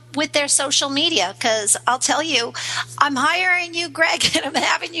help with their social media? Because I'll tell you, I'm hiring you, Greg, and I'm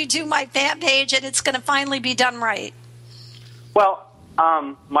having you do my fan page, and it's going to finally be done right. Well,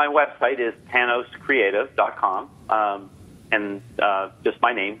 my website is panoscreative.com, and just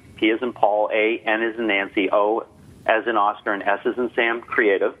my name, P as in Paul, A, N as in Nancy, O as in Oscar, and S as in Sam,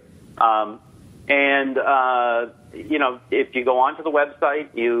 Creative. If you go onto the website,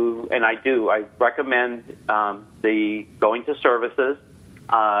 I recommend the going to services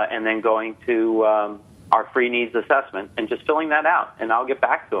and then going to our free needs assessment and just filling that out, and I'll get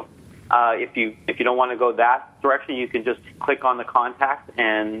back to them. If you don't want to go that direction, you can just click on the contact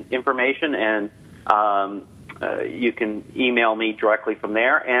and information, and you can email me directly from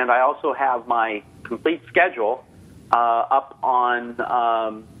there. And I also have my complete schedule up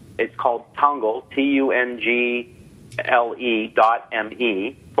on, it's called Tungle,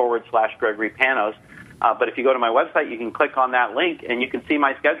 tungle.me/Gregory Panos. But if you go to my website, you can click on that link, and you can see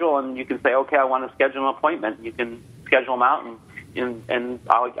my schedule, and you can say, okay, I want to schedule an appointment. You can schedule them out, and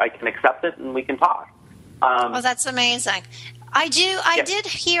I can accept it, and we can talk. That's amazing. I did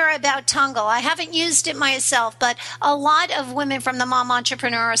hear about Tungle. I haven't used it myself, but a lot of women from the Mom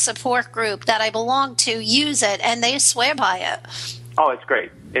Entrepreneur Support Group that I belong to use it, and they swear by it. Oh, it's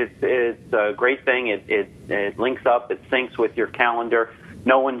great. It's a great thing. It links up. It syncs with your calendar.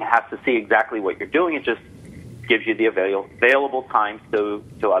 No one has to see exactly what you're doing. It just gives you the available times to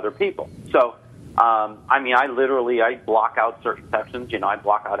other people. So, I block out certain sections. I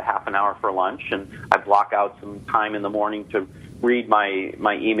block out a half an hour for lunch, and I block out some time in the morning to read my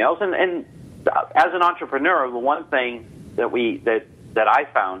emails. And as an entrepreneur, the one thing that I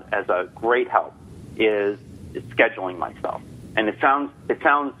found as a great help is scheduling myself. And it sounds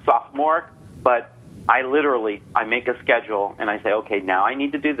sophomoric, but I make a schedule, and I say, okay, now I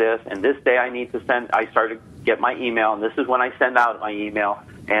need to do this, and this day I start to get my email, and this is when I send out my email,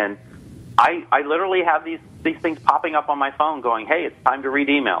 and I literally have these things popping up on my phone going, hey, it's time to read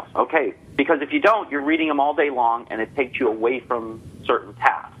emails. Okay, because if you don't, you're reading them all day long, and it takes you away from certain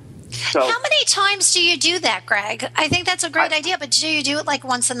tasks. So, how many times do you do that, Greg? I think that's a great idea, but do you do it like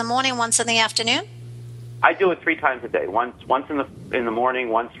once in the morning, once in the afternoon? I do it 3 times a day. Once in the morning,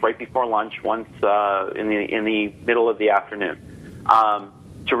 once right before lunch, once in the middle of the afternoon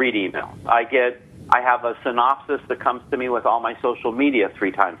to read emails. I have a synopsis that comes to me with all my social media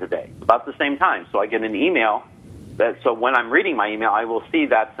 3 times a day, about the same time. So I get an email so when I'm reading my email, I will see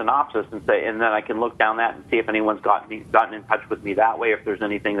that synopsis and then I can look down that and see if anyone's gotten in touch with me that way, if there's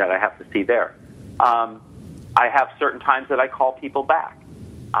anything that I have to see there. I have certain times that I call people back.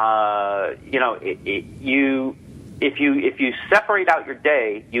 If you separate out your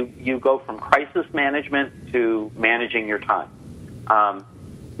day, you go from crisis management to managing your time.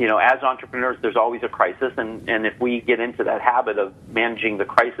 As entrepreneurs, there's always a crisis, and if we get into that habit of managing the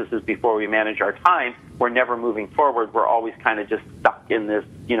crises before we manage our time, we're never moving forward. We're always kind of just stuck in this,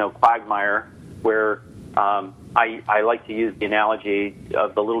 quagmire where I like to use the analogy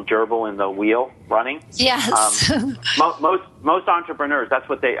of the little gerbil in the wheel running. Yes. Most entrepreneurs, that's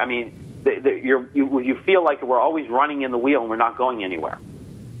what you feel like we're always running in the wheel and we're not going anywhere.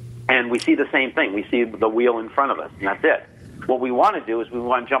 And we see the same thing. We see the wheel in front of us, and that's it. What we want to do is we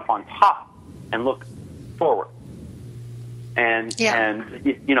want to jump on top and look forward. And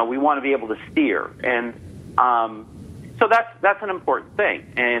we want to be able to steer. And so that's an important thing.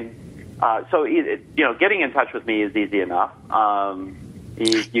 And so getting in touch with me is easy enough.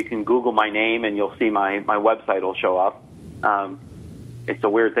 You can Google my name and you'll see my website will show up. It's a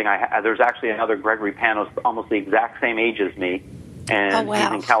weird thing. There's actually another Gregory Panos, almost the exact same age as me. And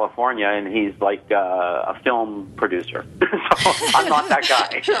he's in California, and he's like a film producer. So I'm not that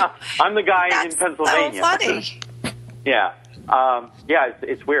guy. I'm the guy in Pennsylvania. So funny. Yeah. Yeah,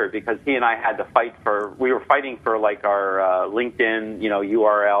 it's weird because he and I had to we were fighting for like our LinkedIn,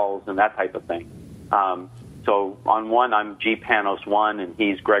 URLs and that type of thing. So on one, I'm G Panos 1 and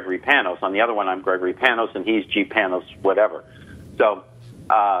he's Gregory Panos. On the other one, I'm Gregory Panos and he's G Panos whatever. So,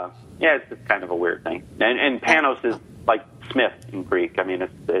 it's just kind of a weird thing. And Panos is like Smith in Greek. I mean,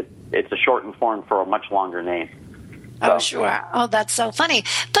 it's a shortened form for a much longer name. Oh, sure. Oh, that's so funny.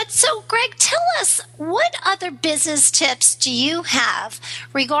 But so, Greg, tell us, what other business tips do you have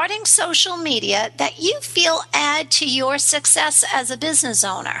regarding social media that you feel add to your success as a business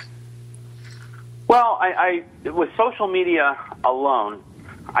owner? Well, I with social media alone,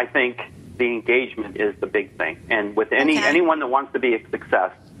 I think the engagement is the big thing. And with anyone that wants to be a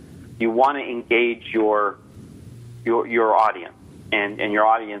success, you want to engage your audience, and your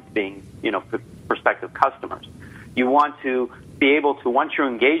audience being, prospective customers. You want to be able to, once you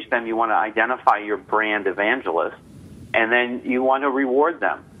engage them, you want to identify your brand evangelist, and then you want to reward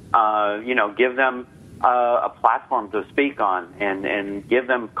them. Give them a platform to speak on, and give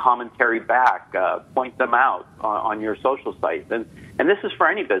them commentary back, point them out on your social sites. And this is for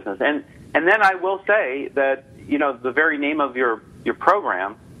any business. And then I will say that, the very name of your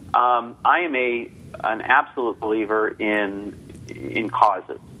program, I am an absolute believer in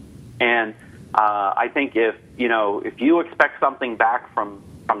causes. And I think if you expect something back from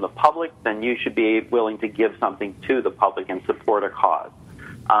the public, then you should be willing to give something to the public and support a cause.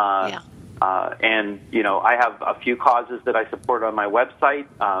 I have a few causes that I support on my website.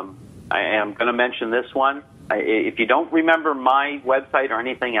 I am going to mention this one. If you don't remember my website or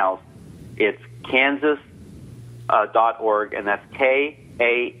anything else, it's Kanzus.org, and that's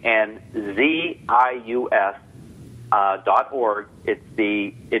KANZIUS.org.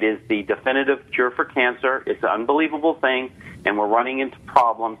 It is the definitive cure for cancer. It's an unbelievable thing, and we're running into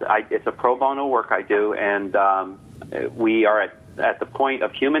problems. It's a pro bono work I do, and we are at the point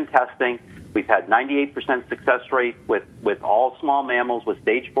of human testing. We've had 98% success rate with all small mammals with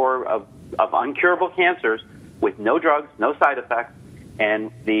stage 4 of uncurable cancers with no drugs, no side effects,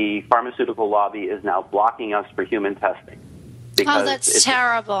 and the pharmaceutical lobby is now blocking us for human testing. Oh, that's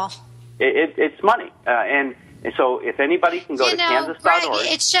terrible. It's money. And so if anybody can go to Kanzus.org. Greg,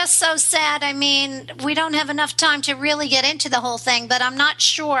 it's just so sad. I mean, we don't have enough time to really get into the whole thing, but I'm not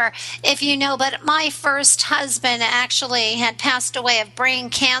sure if you know, but my first husband actually had passed away of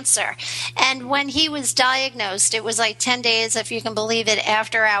brain cancer. And when he was diagnosed, it was like 10 days, if you can believe it,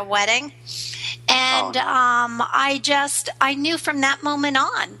 after our wedding. And I knew from that moment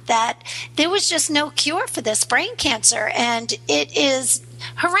on that there was just no cure for this brain cancer. And it is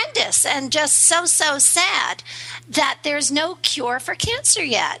horrendous and just so sad that there's no cure for cancer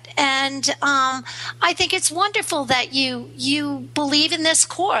yet. And I think it's wonderful that you believe in this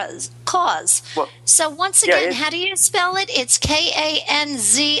cause. Well, so once again, how do you spell it? It's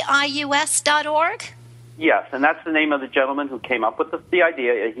KANZIUS.org? Yes, and that's the name of the gentleman who came up with the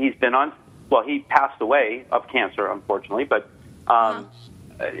idea. He passed away of cancer, unfortunately, but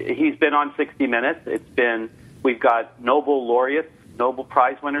he's been on 60 Minutes. We've got Nobel laureates, Nobel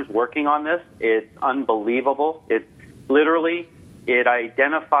Prize winners working on this. It's unbelievable. It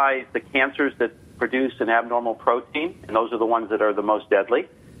identifies the cancers that produce an abnormal protein, and those are the ones that are the most deadly.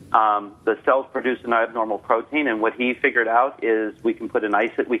 The cells produce an abnormal protein, and what he figured out is we can have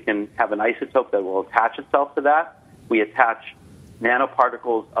an isotope that will attach itself to that. We attach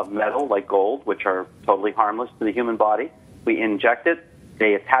nanoparticles of metal, like gold, which are totally harmless to the human body. We inject it.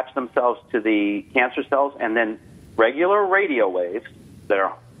 They attach themselves to the cancer cells, and then regular radio waves that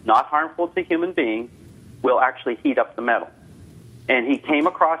are not harmful to human beings will actually heat up the metal. And he came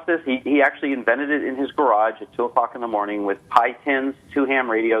across this. He actually invented it in his garage at 2 o'clock in the morning with pie tins, 2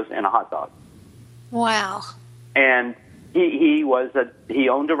 ham radios, and a hot dog. Wow. And he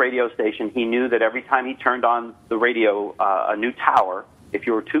owned a radio station. He knew that every time he turned on the radio, a new tower, if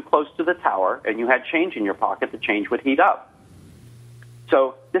you were too close to the tower and you had change in your pocket, the change would heat up.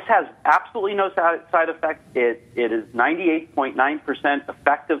 So this has absolutely no side effects. It is 98.9%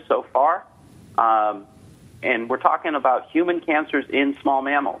 effective so far. And we're talking about human cancers in small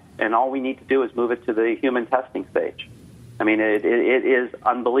mammals. And all we need to do is move it to the human testing stage. I mean, it is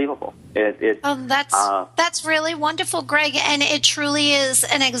unbelievable. That's really wonderful, Greg. And it truly is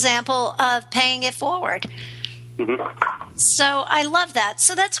an example of paying it forward. Mm-hmm. So I love that.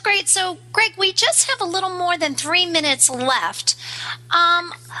 So that's great. So, Greg, we just have a little more than 3 minutes left.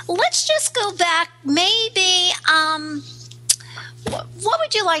 Let's just go back. Maybe, what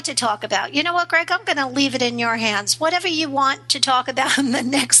would you like to talk about? You know what, Greg? I'm going to leave it in your hands. Whatever you want to talk about in the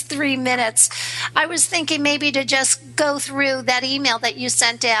next 3 minutes. I was thinking maybe to just go through that email that you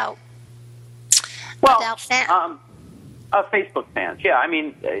sent out. Well, Facebook fans. Yeah, I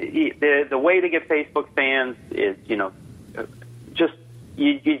mean, the way to get Facebook fans is, just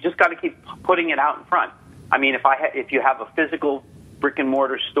you just got to keep putting it out in front. I mean, if you have a physical brick and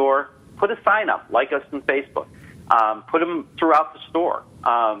mortar store, put a sign up, like us on Facebook. Put them throughout the store.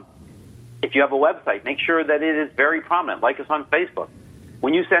 If you have a website, make sure that it is very prominent, like us on Facebook.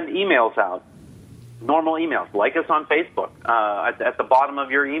 When you send emails out, normal emails, like us on Facebook, at the bottom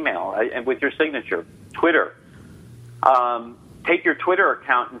of your email and with your signature. Twitter. Take your Twitter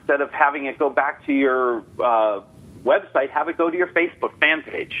account, instead of having it go back to your website, have it go to your Facebook fan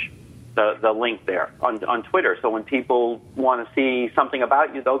page, the link there on Twitter. So when people want to see something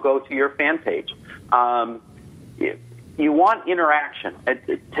about you, they'll go to your fan page. You want interaction.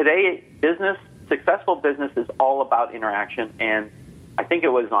 Today, successful business is all about interaction. And I think it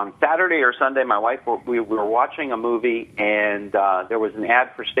was on Saturday or Sunday, my wife, we were watching a movie, and there was an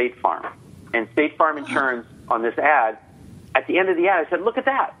ad for State Farm. And State Farm Insurance, on this ad, at the end of the ad, I said, look at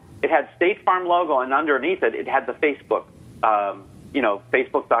that. It had State Farm logo, and underneath it, it had the Facebook,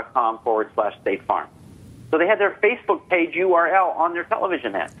 facebook.com/State Farm. So they had their Facebook page URL on their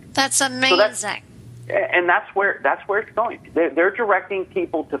television ad. That's amazing. And that's where it's going. They're directing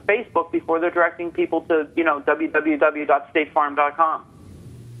people to Facebook before they're directing people to www.statefarm.com.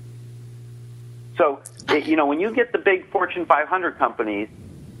 So when you get the big Fortune 500 companies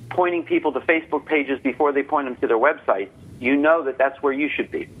pointing people to Facebook pages before they point them to their websites, you know that that's where you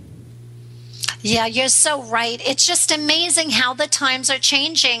should be. Yeah, you're so right. It's just amazing how the times are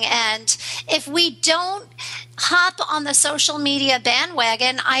changing. And if we don't hop on the social media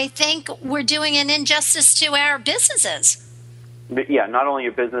bandwagon, I think we're doing an injustice to our businesses. But yeah, not only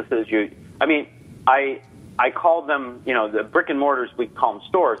your businesses. I call them, the brick and mortars, we call them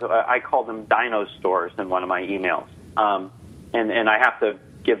stores. I call them dino stores in one of my emails. And I have to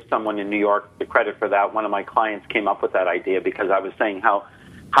give someone in New York the credit for that. One of my clients came up with that idea because I was saying how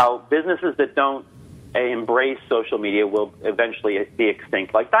businesses that don't embrace social media will eventually be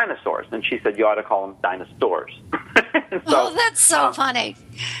extinct like dinosaurs. And she said, you ought to call them dinosaurs. So, that's so funny.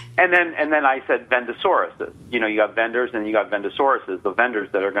 And then I said vendosauruses. You got vendors and you got vendosauruses, the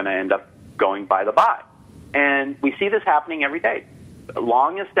vendors that are going to end up going by the by. And we see this happening every day.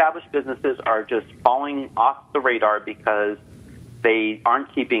 Long-established businesses are just falling off the radar because they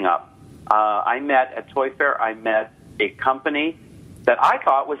aren't keeping up. At Toy Fair, I met a company that I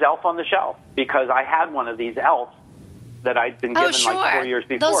thought was Elf on the Shelf because I had one of these elves that I'd been given like 4 years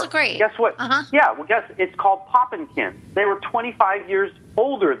before. Those are great. Guess what? Uh-huh. Yeah, well, it's called Poppinkin. They were 25 years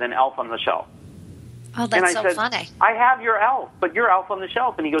older than Elf on the Shelf. Oh, that's and I said, funny. I have your elf, but you're Elf on the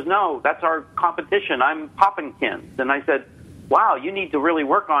Shelf. And he goes, no, that's our competition. I'm Poppinkins. And I said, wow, you need to really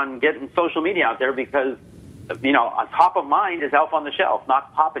work on getting social media out there because, on top of mind is Elf on the Shelf,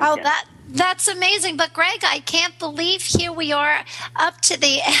 not Poppinkin. Oh, that's amazing. But, Greg, I can't believe here we are up to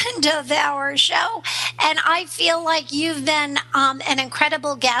the end of our show. And I feel like you've been an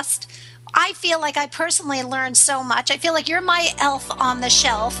incredible guest. I feel like I personally learned so much. I feel like you're my elf on the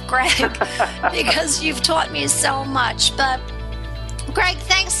shelf, Greg, because you've taught me so much. But, Greg,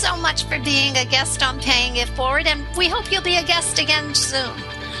 thanks so much for being a guest on Paying It Forward, and we hope you'll be a guest again soon.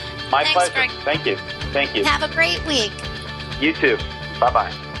 My pleasure. Greg. Thank you. Have a great week. You too.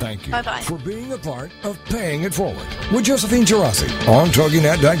 Bye-bye. Thank you Bye-bye. for being a part of Paying It Forward with Josephine Girassi on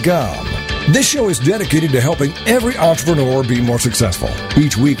TogiNet.com. This show is dedicated to helping every entrepreneur be more successful.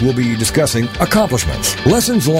 Each week we'll be discussing accomplishments, lessons learned,